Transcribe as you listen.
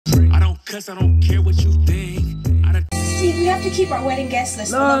Cause I don't care what you think. Steve, we have to keep our wedding guest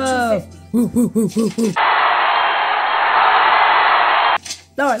list below 250.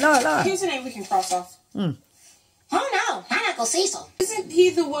 Laura. Here's a name we can cross off. Oh no, not Uncle Cecil. Isn't he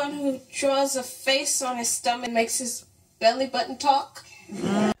the one who draws a face on his stomach and makes his belly button talk?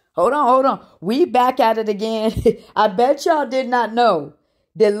 Hold on. We back at it again. I bet y'all did not know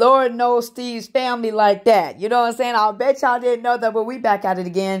that Laura knows Steve's family like that. You know what I'm saying? I bet y'all didn't know that, but we back at it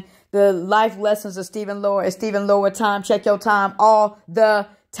again. The life lessons of Steve and Laura. It's Steve and Laura time. Check your time all the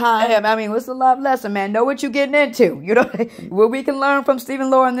time. I mean, what's the life lesson, man? Know what you're getting into. You know what we can learn from Steve and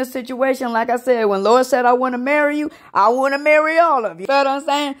Laura in this situation. Like I said, when Laura said, I want to marry you, I want to marry all of you. You know what I'm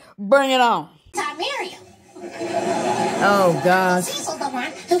saying? Bring it on. I marry him. Oh, God. Cecil's the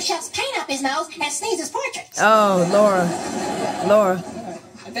one who shoves paint up his nose and sneezes portraits. Oh, Laura.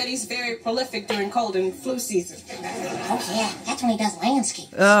 I bet he's very prolific during cold and flu season. Oh, yeah, that's when he does landscape.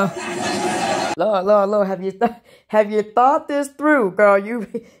 Oh, Lord, have you thought this through, girl?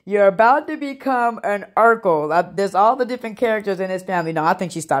 You're about to become an Urkel. There's all the different characters in his family. No, I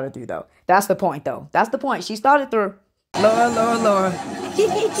think she started through, though. That's the point, though. That's the point. She started through. Laura.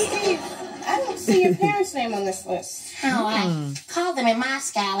 Steve, I don't see your parents' name on this list. Oh, I called them in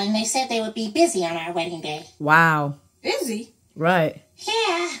Moscow, and they said they would be busy on our wedding day. Wow. Busy? Right.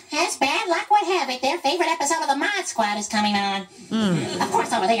 Yeah, that's bad luck would have it. Their favorite episode of the Mod Squad is coming on. Of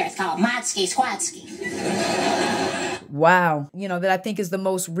course, over there it's called Modski Squadski. Wow. You know, that I think is the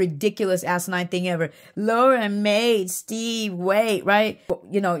most ridiculous asinine thing ever. Laura made Steve wait, right?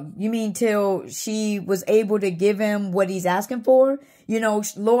 You know, you mean till she was able to give him what he's asking for? You know,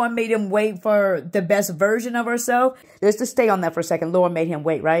 Laura made him wait for the best version of herself. Let's just stay on that for a second. Laura made him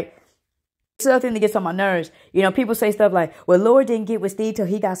wait, right? It's the other thing that gets on my nerves. You know, people say stuff like, well, Laura didn't get with Steve till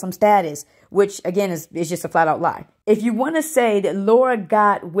he got some status, which, again, is just a flat-out lie. If you want to say that Laura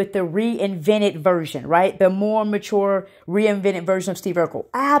got with the reinvented version, right, the more mature, reinvented version of Steve Urkel,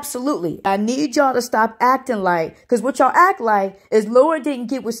 absolutely. I need y'all to stop acting like, because what y'all act like is Laura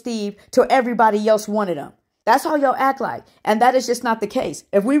didn't get with Steve till everybody else wanted him. That's how y'all act like. And that is just not the case.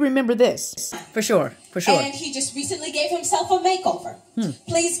 If we remember this. For sure. And he just recently gave himself a makeover.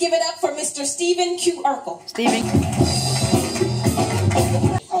 Please give it up for Mr. Stephen Q. Urkel. Stephen.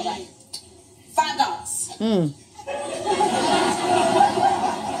 All right.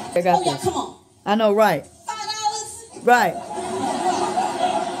 $5. I got Yeah, this. come on. I know, right. $5? Right.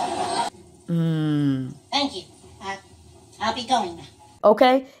 Thank you. I'll be going now.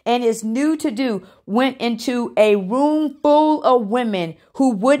 Okay, and his new to-do went into a room full of women who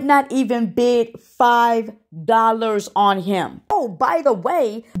would not even bid $5 on him. Oh, by the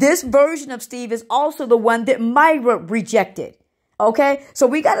way, this version of Steve is also the one that Myra rejected. Okay, so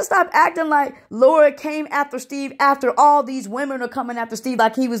we got to stop acting like Laura came after Steve after all these women are coming after Steve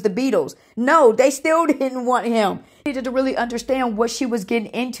like he was the Beatles. No, they still didn't want him. They needed to really understand what she was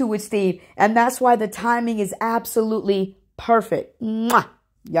getting into with Steve, and that's why the timing is absolutely perfect. Mwah.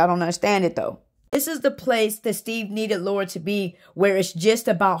 Y'all don't understand it, though. This is the place that Steve needed Laura to be, where it's just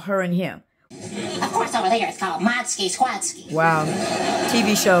about her and him. Of course, over there it's called Modski Squadski. Wow.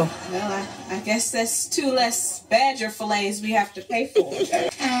 TV show. Well, I guess that's 2 less badger fillets we have to pay for.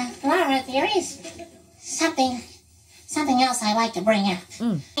 Laura, there is something else I'd like to bring up.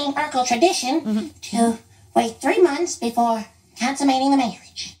 In Urkel tradition to wait 3 months before consummating the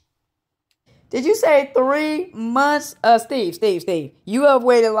marriage. Did you say 3 months? Steve, you have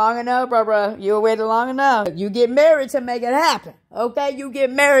waited long enough, bro. You have waited long enough. You get married to make it happen. Okay? You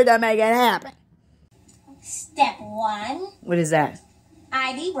get married to make it happen. Step 1. What is that?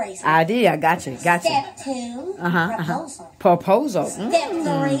 ID bracelet. ID, I got you. Step 2. Proposal. Proposal. Step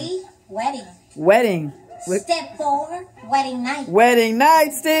 3. Wedding. Wedding. Step 4. Wedding night. Wedding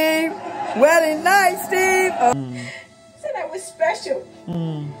night, Steve. Wedding night, Steve. So that was special.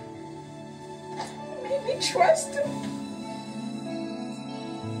 Made me trust him.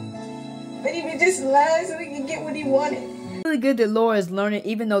 But he would just lie so he could get what he wanted. It's really good that Laura is learning,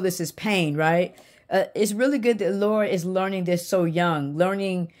 even though this is pain, right? It's really good that Laura is learning this so young,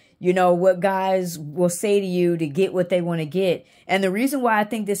 learning, you know, what guys will say to you to get what they want to get. And the reason why I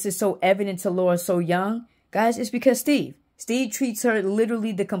think this is so evident to Laura so young, guys, is because Steve treats her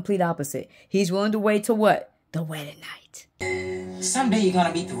literally the complete opposite. He's willing to wait till what? The wedding night. Someday you're going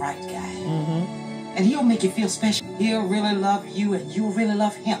to meet the right guy. And he'll make you feel special. He'll really love you and you'll really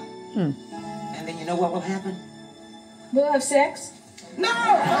love him. And then you know what will happen? We'll have sex? No!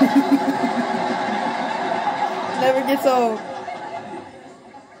 Never gets old.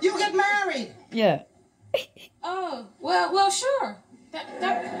 You get married. Yeah. Oh, well, sure.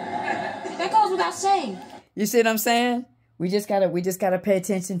 That goes without saying. You see what I'm saying? We just gotta pay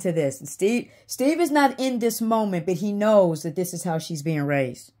attention to this. And Steve is not in this moment, but he knows that this is how she's being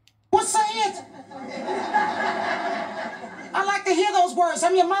raised. Well, say it. I like to hear those words.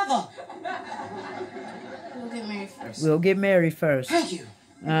 I'm your mother. We'll get married first. We'll get married first. Thank you.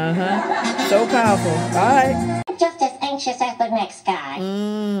 So powerful. All right. I'm just as anxious as the next guy.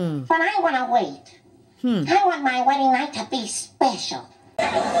 But I want to wait. I want my wedding night to be special.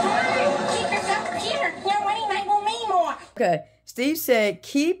 Keep yourself pure. Your wedding night will mean more. Okay. Steve said,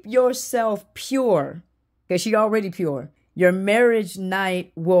 keep yourself pure. Because she's already pure. Your marriage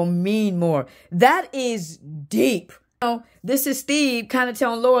night will mean more. That is deep. You know, this is Steve kind of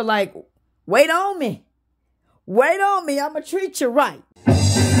telling Laura, like, wait on me. Wait on me. I'm going to treat you right.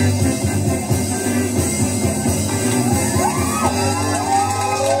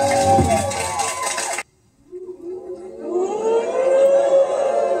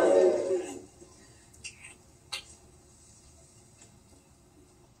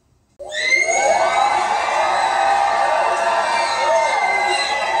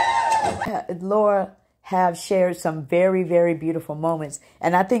 Laura have shared some very, very beautiful moments.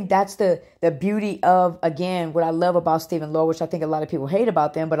 And I think that's the beauty of, again, what I love about Steve and Laura, which I think a lot of people hate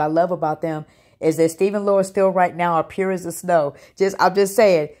about them, but I love about them is that Steve and Laura still right now are pure as the snow. I'm just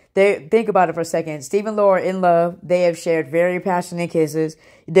saying, think about it for a second. Steve and Laura in love. They have shared very passionate kisses.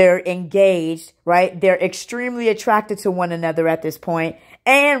 They're engaged, right? They're extremely attracted to one another at this point.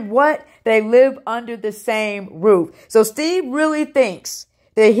 And what? They live under the same roof. So Steve really thinks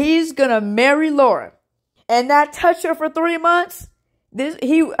that he's going to marry Laura and not touch her for 3 months.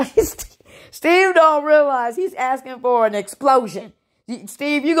 Steve don't realize he's asking for an explosion.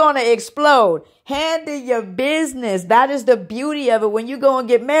 Steve, you're going to explode. Handle your business. That is the beauty of it. When you go and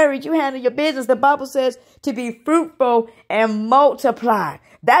get married, you handle your business. The Bible says to be fruitful and multiply.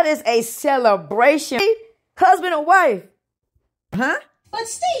 That is a celebration. Husband and wife. Huh? But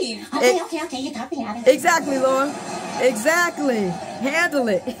Steve. Okay, you got me out of it. Exactly, Laura. Exactly. Handle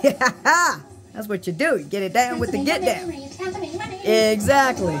it. That's what you do. You get it down with the get down.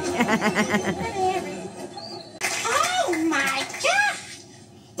 Exactly. Oh my God!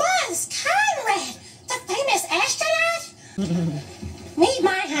 Buzz Conrad, the famous astronaut. Meet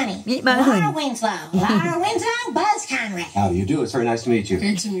my honey. Meet my Laura honey. Winslow. Laura Winslow, Buzz Conrad. How do you do? It's very nice to meet you.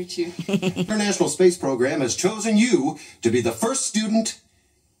 Great to meet you. The International Space Program has chosen you to be the first student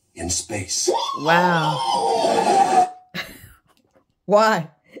in space. Wow. Why?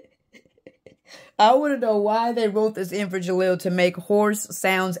 I want to know why they wrote this in for Jaleel to make horse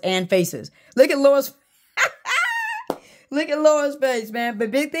sounds and faces. Look at Laura's Look at Laura's face, man.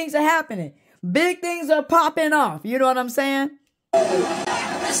 But big things are happening. Big things are popping off. You know what I'm saying?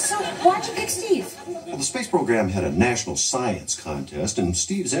 So, why'd you pick Steve? Well, the space program had a national science contest, and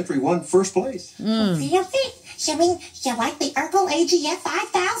Steve's entry won first place. Really? You mean you like the Urkel AGF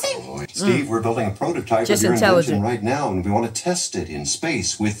 5000? Boy, Steve, we're building a prototype Just of your intelligent. invention right now, and we want to test it in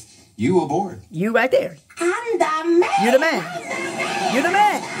space with you aboard. You right there. I'm the man. You're the man. You're the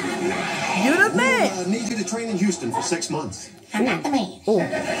man. You're the man. We need you to train in Houston for 6 months. I'm not the man.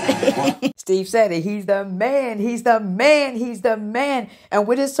 Steve said it. He's the man. He's the man. He's the man. And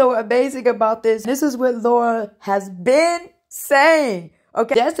what is so amazing about this is what Laura has been saying.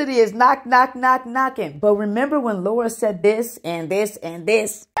 Okay, destiny is knock, knock, knock, knocking. But remember when Laura said this and this and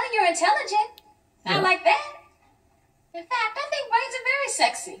this? Well, you're intelligent. Not like that. In fact, I think brains are very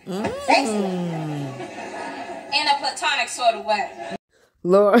sexy. Sexy. In a platonic sort of way.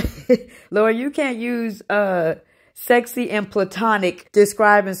 Laura, you can't use sexy and platonic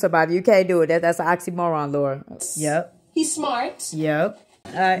describing somebody. You can't do it. That's an oxymoron, Laura. Yep. He's smart. Yep.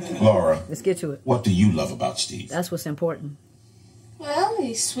 All right. Laura, Let's get to it. what do you love about Steve? That's what's important. Well,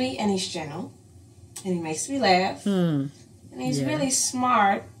 he's sweet and he's gentle. And he makes me laugh. And he's really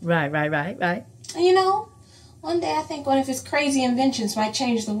smart. Right. And you know, one day I think one of his crazy inventions might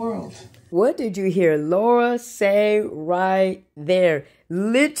change the world. What did you hear Laura say right there?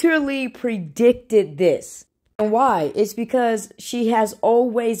 Literally predicted this. And why? It's because she has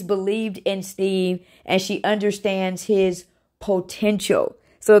always believed in Steve and she understands his potential.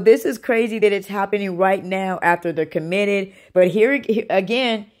 So this is crazy that it's happening right now after they're committed. But here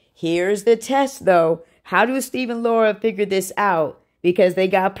again, here's the test though. How do Steve and Laura figure this out? Because they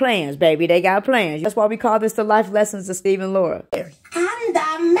got plans, baby. They got plans. That's why we call this the life lessons of Steve and Laura. I'm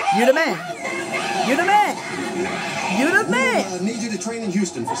the man. You're the man. You're the man. You're the man. Need you to train in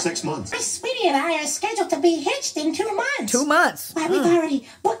Houston for 6 months. My sweetie and I are scheduled to be hitched in 2 months. 2 months. Why, we've already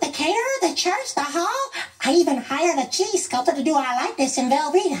booked the caterer, the church, the hall. I even hired a cheese sculptor to do our likeness in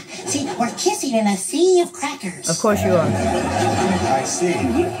Velveeta. See, we're kissing in a sea of crackers. Of course you are. I see.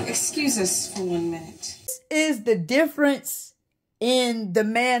 Excuse us for 1 minute. is the difference in the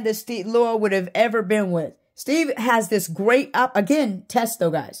man that Laura would have ever been with. Steve has this great, again, test though,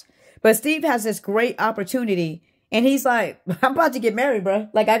 guys. But Steve has this great opportunity. And he's like, I'm about to get married, bro.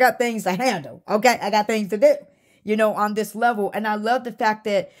 Like, I got things to handle. Okay, I got things to do, you know, on this level. And I love the fact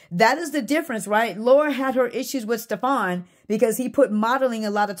that that is the difference, right? Laura had her issues with Stefan because he put modeling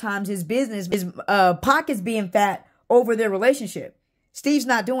a lot of times his business, his pockets being fat over their relationship. Steve's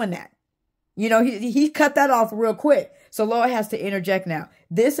not doing that. You know, he cut that off real quick. So Laura has to interject now.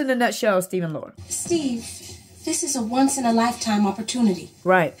 This in a nutshell, Steve and Laura. Steve, this is a once-in-a-lifetime opportunity.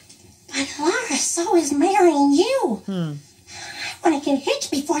 Right. But Laura, so is marrying you. I want to get hitched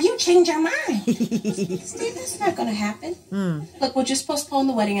before you change your mind. Steve, that's not going to happen. Look, we'll just postpone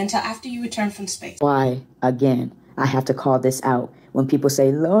the wedding until after you return from space. Why, again, I have to call this out. When people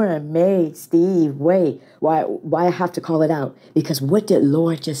say, Laura made Steve wait. Why I have to call it out? Because what did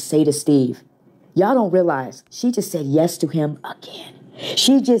Laura just say to Steve? Y'all don't realize she just said yes to him again.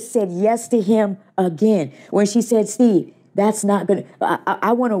 She just said yes to him again. When she said, Steve, that's not going to,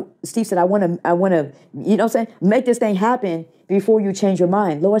 I want to, Steve said, I want to, you know what I'm saying? Make this thing happen before you change your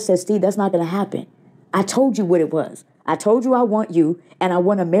mind. Laura said, Steve, that's not going to happen. I told you what it was. I told you I want you and I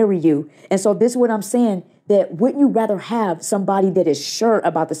want to marry you. And so this is what I'm saying, that wouldn't you rather have somebody that is sure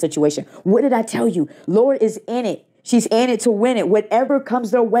about the situation? What did I tell you? Laura is in it. She's in it to win it. Whatever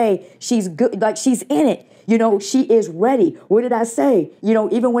comes their way, she's good. Like, she's in it. You know, she is ready. What did I say? You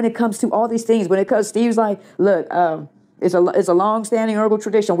know, even when it comes to all these things, when it comes, Steve's like, look, it's a long-standing Urkel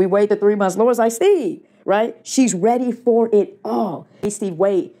tradition. We wait the 3 months. Laura's like, Steve, right? She's ready for it all. Hey, Steve,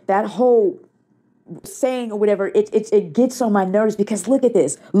 wait. That whole saying or whatever, it gets on my nerves because look at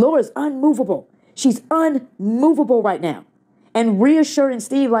this. Laura's unmovable. She's unmovable right now. And reassuring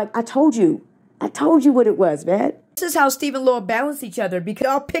Steve, like, I told you what it was, man. This is how Steve and Laura balance each other because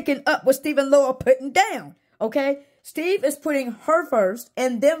y'all picking up what Steve and Laura putting down, okay? Steve is putting her first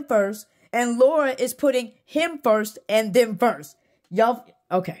and them first, and Laura is putting him first and them first. Y'all,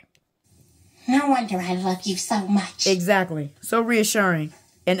 okay. No wonder I love you so much. Exactly. So reassuring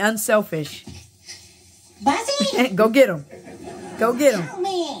and unselfish. Buzzy? Go get him. Go get him. Tell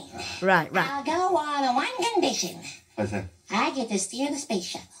me. Right. I'll go on one condition. What's that? I get to steer the space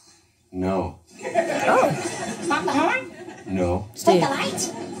shuttle. No. Oh. Pop the horn? No. Put the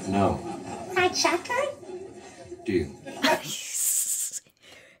lights? No. Fried shotgun? Deal.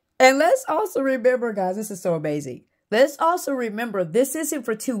 And let's also remember, guys, this is so amazing. Let's also remember, this isn't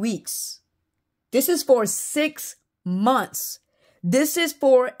for 2 weeks. This is for 6 months. This is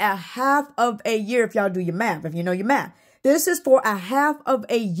for a half of a year, if y'all do your math, if you know your math. This is for a half of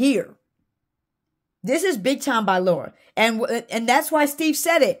a year. This is big time by Laura. And that's why Steve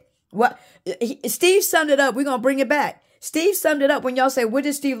said it. Steve summed it up. We're going to bring it back. Steve summed it up when y'all say, what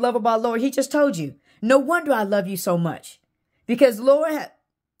did Steve love about Laura? He just told you. No wonder I love you so much. Because Laura,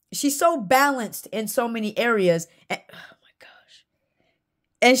 she's so balanced in so many areas. And, oh my gosh.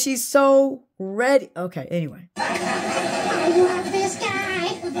 And she's so ready. Okay, anyway. I love this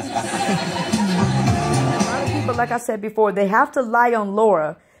guy. A lot of people, like I said before, they have to lie on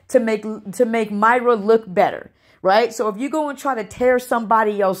Laura to make Myra look better. Right? So if you go and try to tear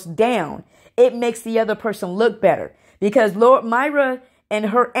somebody else down, it makes the other person look better. Because Myra and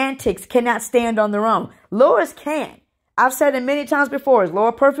her antics cannot stand on their own. Laura's can. I've said it many times before. Is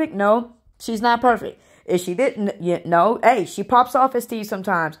Laura perfect? No, she's not perfect. If she didn't, no. Hey, she pops off at Steve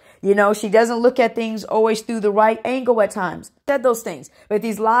sometimes. You know, she doesn't look at things always through the right angle at times. Said those things. But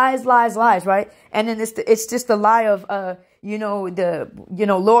these lies, right? And then it's just the lie of,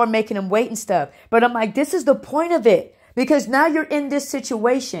 Laura making him wait and stuff. But I'm like, this is the point of it. Because now you're in this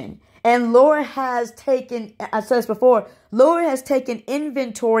situation. And Laura has taken, I said this before, Laura has taken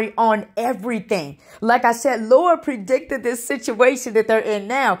inventory on everything. Like I said, Laura predicted this situation that they're in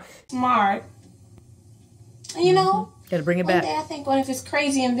now. Smart. You know, gotta bring it one back. day I think one of his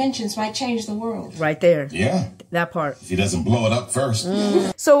crazy inventions might change the world. Right there. Yeah. That part. If he doesn't blow it up first.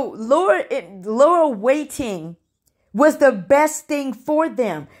 So Laura waiting was the best thing for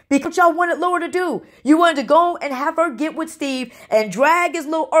them. Because y'all wanted Laura to do. You wanted to go and have her get with Steve and drag his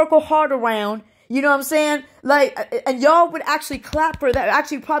little Urkel heart around. You know what I'm saying? Like, and y'all would actually clap for that.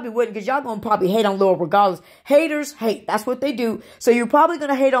 Actually, probably wouldn't, because y'all gonna probably hate on Laura regardless. Haters hate. That's what they do. So you're probably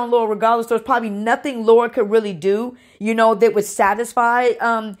gonna hate on Laura regardless. There's probably nothing Laura could really do, you know, that would satisfy.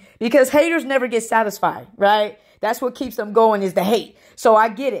 Because haters never get satisfied, right? That's what keeps them going, is the hate. So I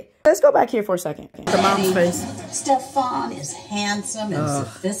get it. Let's go back here for a second. The mom's face. Stefan is handsome and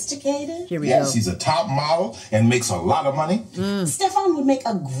sophisticated. Here we Yeah, go. she's a top model and makes a lot of money. Stefan would make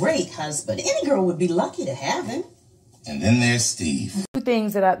a great husband. Any girl would be lucky to have him. And then there's Steve. Two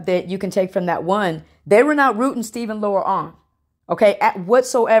things that you can take from that. One, they were not rooting Steve and Laura on, okay, at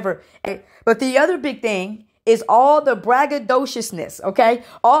whatsoever. But the other big thing is all the braggadociousness, okay?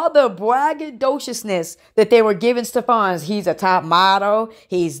 All the braggadociousness that they were giving Stefan. He's a top model.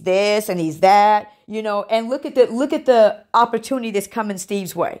 He's this and he's that, you know. And look at the opportunity that's coming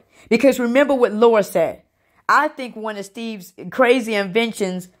Steve's way. Because remember what Laura said. I think one of Steve's crazy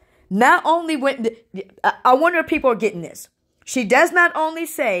inventions, not only I wonder if people are getting this. She does not only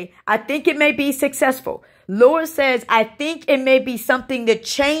say, I think it may be successful. Laura says, I think it may be something that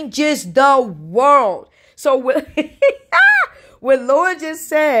changes the world. So what Laura just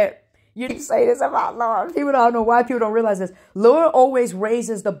said, you can say this about Laura. People don't know why people don't realize this. Laura always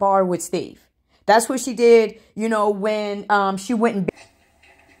raises the bar with Steve. That's what she did, you know, when she went and...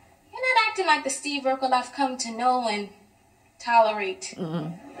 You're not acting like the Steve Urkel I've come to know and tolerate.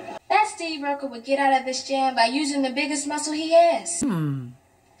 That Steve Urkel would get out of this jam by using the biggest muscle he has.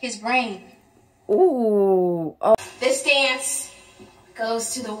 His brain. Ooh. Oh. This dance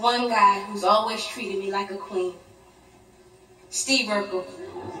goes to the one guy who's always treated me like a queen. Steve Urkel.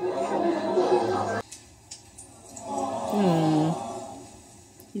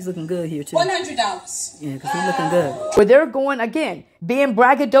 He's looking good here, too. $100. Yeah, because he's looking good. But they're going, again, being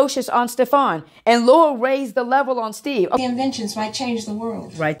braggadocious on Stefan. And Laura raised the level on Steve. The inventions might change the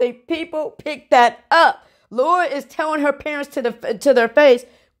world. Right. People pick that up. Laura is telling her parents to their face,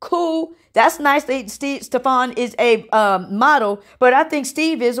 cool, that's nice that Stefan is a model, but I think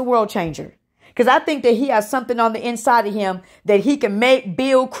Steve is a world changer. Because I think that he has something on the inside of him that he can make,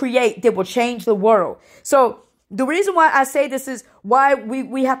 build, create that will change the world. So the reason why I say this is why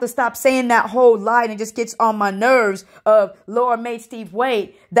we have to stop saying that whole lie, and it just gets on my nerves of Laura made Steve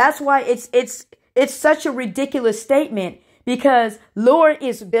wait. That's why it's such a ridiculous statement, because Laura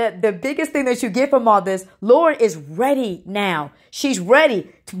is the biggest thing that you get from all this. Laura is ready now. She's ready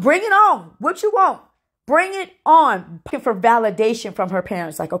to bring it on. What you want, bring it on. Looking for validation from her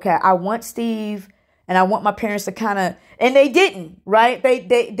parents. Like, okay, I want Steve. And I want my parents to kind of, and they didn't, right? They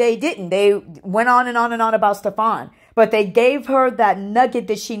didn't. They went on and on and on about Stefan. But they gave her that nugget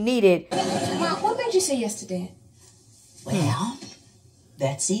that she needed. Mom, what made you say yes to Dad? Well,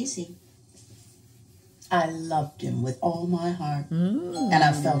 that's easy. I loved him with all my heart. And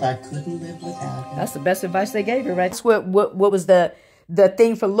I felt I couldn't live without him. That's the best advice they gave her, right? That's what was the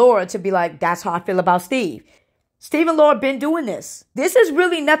thing for Laura to be like, that's how I feel about Steve. Steve and Laura have been doing this. This is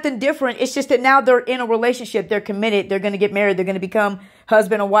really nothing different. It's just that now they're in a relationship. They're committed. They're going to get married. They're going to become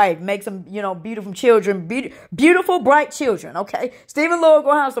husband and wife. Make some, beautiful children. Beautiful, bright children. Okay. Steve and Laura are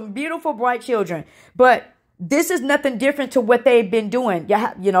going to have some beautiful, bright children. But this is nothing different to what they've been doing.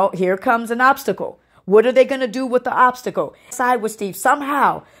 Here comes an obstacle. What are they going to do with the obstacle? Side with Steve.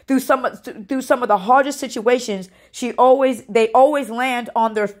 Somehow, through some of the hardest situations, they always land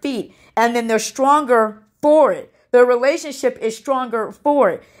on their feet. And then they're stronger for it. The relationship is stronger for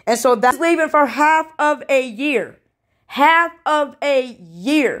it. And so that's leaving for half of a year. Half of a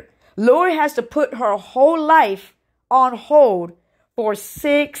year. Lori has to put her whole life on hold for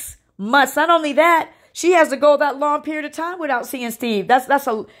 6 months. Not only that, she has to go that long period of time without seeing Steve. That's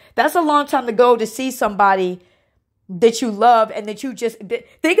a long time to go to see somebody that you love and that you just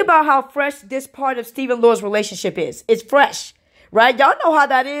think about how fresh this part of Steve and Laura's relationship is. It's fresh. Right? Y'all know how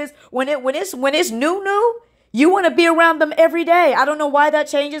that is. When it's new, you want to be around them every day. I don't know why that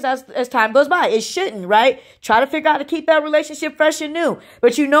changes as time goes by. It shouldn't, right? Try to figure out how to keep that relationship fresh and new.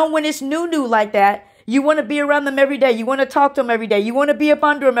 But when it's new like that, you want to be around them every day. You want to talk to them every day. You want to be up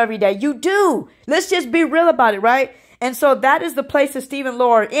under them every day. You do. Let's just be real about it, right? And so that is the place that Steve and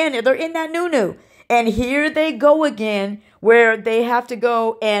Laura are in. They're in that new. And here they go again, where they have to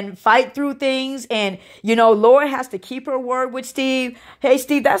go and fight through things. And, Laura has to keep her word with Steve. Hey,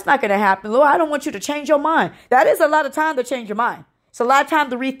 Steve, that's not going to happen. Laura, I don't want you to change your mind. That is a lot of time to change your mind. It's a lot of time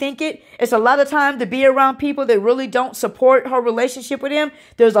to rethink it. It's a lot of time to be around people that really don't support her relationship with him.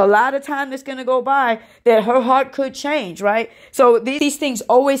 There's a lot of time that's going to go by that her heart could change, right? So these things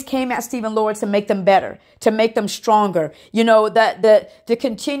always came at Steve and Laura to make them better, to make them stronger, to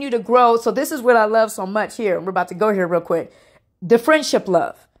continue to grow. So this is what I love so much here. We're about to go here real quick. The friendship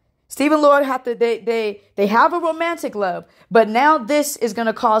love. Steve and Laura they have a romantic love, but now this is going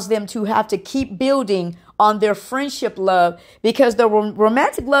to cause them to have to keep building on their friendship love, because the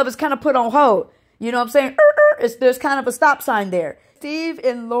romantic love is kind of put on hold. You know what I'm saying? There's kind of a stop sign there. Steve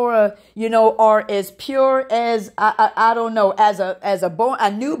and Laura, are as pure as I don't know, as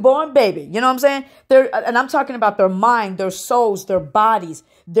a newborn baby. You know what I'm saying? And I'm talking about their mind, their souls, their bodies.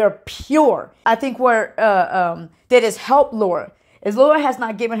 They're pure. I think where that has helped Laura is Laura has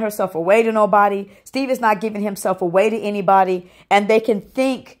not given herself away to nobody. Steve is not giving himself away to anybody. And they can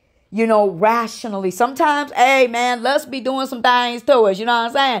think, you know, rationally. Sometimes, hey, man, let's be doing some things to us. You know what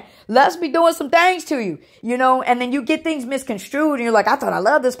I'm saying? Let's be doing some things to you, you know, and then you get things misconstrued and you're like, I thought I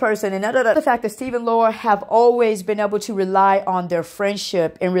loved this person. And the fact that Steve and Laura have always been able to rely on their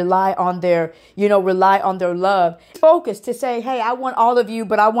friendship and rely on their, you know, rely on their love. Focus to say, hey, I want all of you,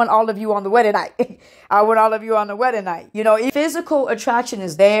 but I want all of you on the wedding night. I want all of you on the wedding night. You know, if physical attraction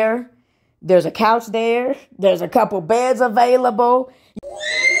is there, there's a couch there, there's a couple beds available.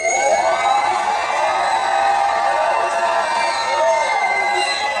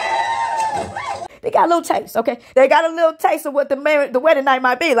 They got a little taste, okay? They got a little taste of what the wedding night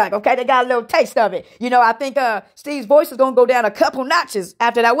might be like, okay? They got a little taste of it. You know, I think Steve's voice is going to go down a couple notches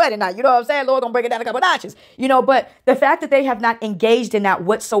after that wedding night. You know what I'm saying? Lord going to break it down a couple notches. You know, but the fact that they have not engaged in that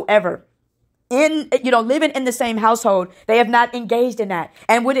whatsoever, in, you know, living in the same household, they have not engaged in that.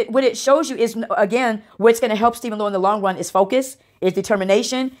 And what it shows you is, again, what's going to help Steve and Laura in the long run is focus, is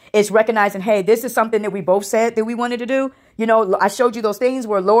determination, is recognizing, hey, this is something that we both said that we wanted to do. You know, I showed you those things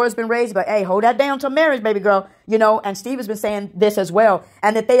where Laura's been raised, but hey, hold that down till marriage, baby girl. You know, and Steve has been saying this as well.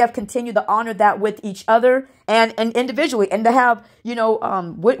 And that they have continued to honor that with each other and individually. And to have, you know,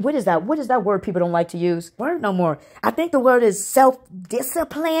 what is that? What is that word people don't like to use? Word no more. I think the word is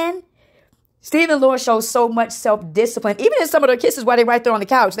self-discipline. Steve and Laura show so much self-discipline. Even in some of their kisses while they're right there on the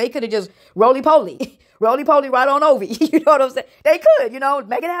couch, they could have just roly-poly right on over. You know what I'm saying? They could, you know,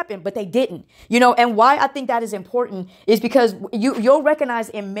 make it happen, but they didn't. You know, and why I think that is important is because you'll recognize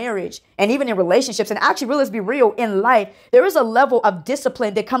in marriage and even in relationships, and actually, really, let's be real, in life, there is a level of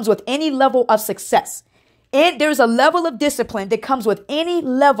discipline that comes with any level of success. And there's a level of discipline that comes with any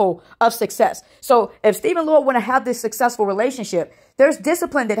level of success. So if Steve and Laura want to have this successful relationship, there's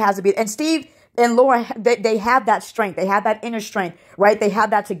discipline that has to be. And Steve and Laura, they have that strength. They have that inner strength, right? They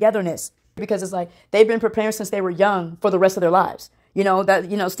have that togetherness because it's like they've been preparing since they were young for the rest of their lives. You know,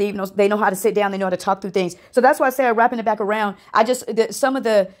 that, you know, Steve knows, they know how to sit down. They know how to talk through things. So that's why I say, wrapping it back around, some of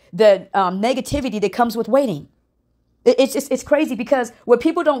the negativity that comes with waiting. It's crazy because what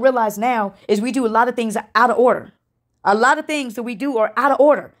people don't realize now is we do a lot of things out of order. A lot of things that we do are out of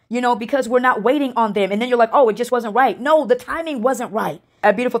order, you know, because we're not waiting on them. And then you're like, oh, it just wasn't right. No, the timing wasn't right.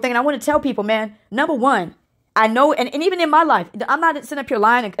 A beautiful thing. And I want to tell people, man, number one, I know, and even in my life, I'm not sitting up here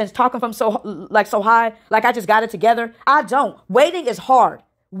lying and talking from so high, like I just got it together. I don't. Waiting is hard.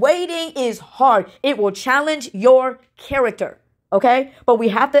 Waiting is hard. It will challenge your character. Okay. But we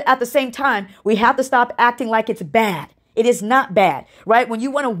have to, at the same time, we have to stop acting like it's bad. It is not bad, right? When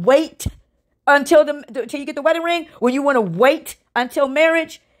you want to wait until you get the wedding ring, when you want to wait until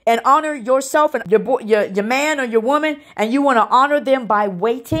marriage and honor yourself and your man or your woman, and you want to honor them by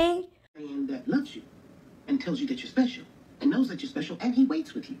waiting. And that loves you and tells you that you're special and knows that you're special, and he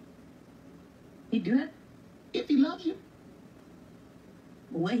waits with you. He do that? If he loves you.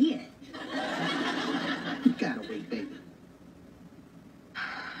 Where he at? You gotta wait, baby.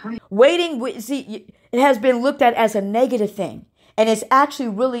 Waiting, see, it has been looked at as a negative thing, and it's actually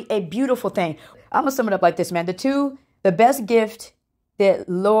really a beautiful thing. I'm gonna sum it up like this, man. The best gift that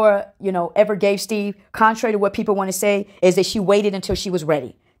Laura, you know, ever gave Steve, contrary to what people want to say, is that she waited until she was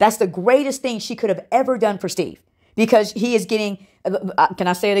ready. That's the greatest thing she could have ever done for Steve, because he is getting, can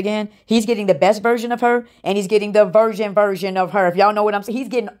I say it again? He's getting the best version of her, and he's getting the virgin version of her. If y'all know what I'm saying, he's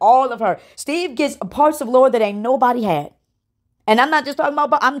getting all of her. Steve gets parts of Laura that ain't nobody had. And I'm not just talking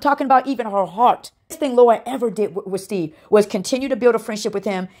about, I'm talking about even her heart. The best thing Laura ever did with Steve was continue to build a friendship with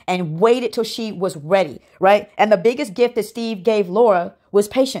him and waited till she was ready, right? And the biggest gift that Steve gave Laura was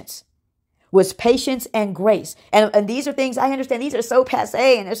patience. And grace. And these are things, I understand, these are so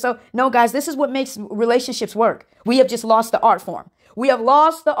passe, and they're so, no, guys, this is what makes relationships work. We have just lost the art form. We have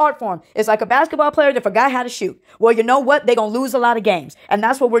lost the art form. It's like a basketball player that forgot how to shoot. Well, you know what? They're going to lose a lot of games. And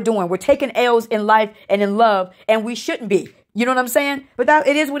that's what we're doing. We're taking L's in life and in love, and we shouldn't be. You know what I'm saying? But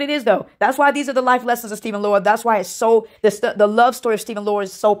it is what it is, though. That's why these are the life lessons of Steve and Laura. That's why it's so, the love story of Steve and Laura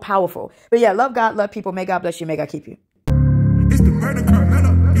is so powerful. But yeah, love God, love people. May God bless you. May God keep you. It's the murder,